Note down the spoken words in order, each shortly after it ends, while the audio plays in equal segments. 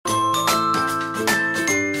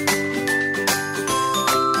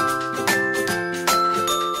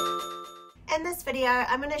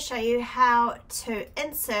I'm going to show you how to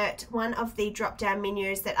insert one of the drop down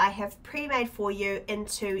menus that I have pre-made for you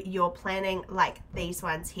into your planning, like these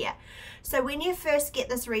ones here. So when you first get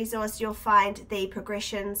this resource, you'll find the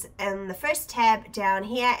progressions in the first tab down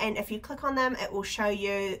here, and if you click on them it will show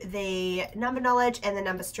you the number knowledge and the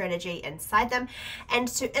number strategy inside them. And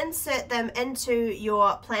to insert them into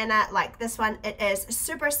your planner like this one, it is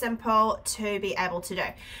super simple to be able to do.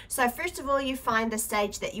 So first of all, you find the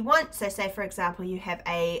stage that you want. So say for example you have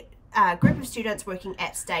a group of students working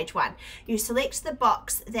at stage 1. You select the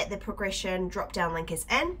box that the progression drop down link is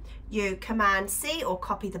in, you Command C or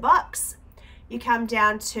copy the box, you come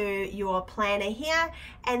down to your planner here,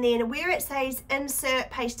 and then where it says insert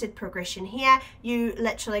pasted progression here, you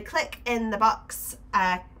literally click in the box,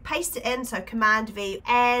 paste it in, so Command V,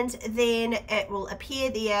 and then it will appear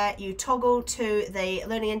there. You toggle to the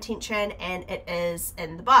learning intention and it is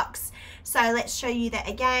in the box. So let's show you that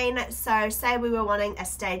again. So say we were wanting a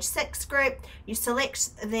stage 6 group, you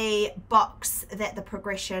select the box that the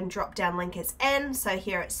progression drop down link is in, so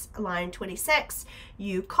here it's line 26,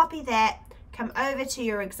 you copy that, come over to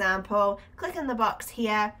your example, click in the box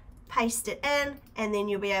here, paste it in, and then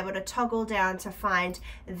you'll be able to toggle down to find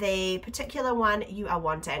the particular one you are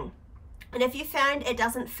wanting. And if you found it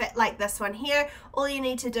doesn't fit like this one here, all you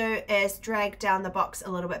need to do is drag down the box a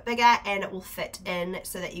little bit bigger and it will fit in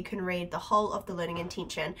so that you can read the whole of the learning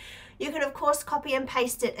intention. You can of course copy and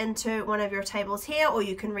paste it into one of your tables here, or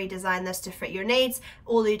you can redesign this to fit your needs.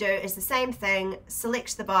 All you do is the same thing,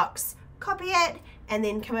 select the box, copy it, and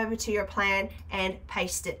then come over to your plan and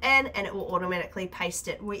paste it in, and it will automatically paste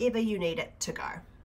it wherever you need it to go.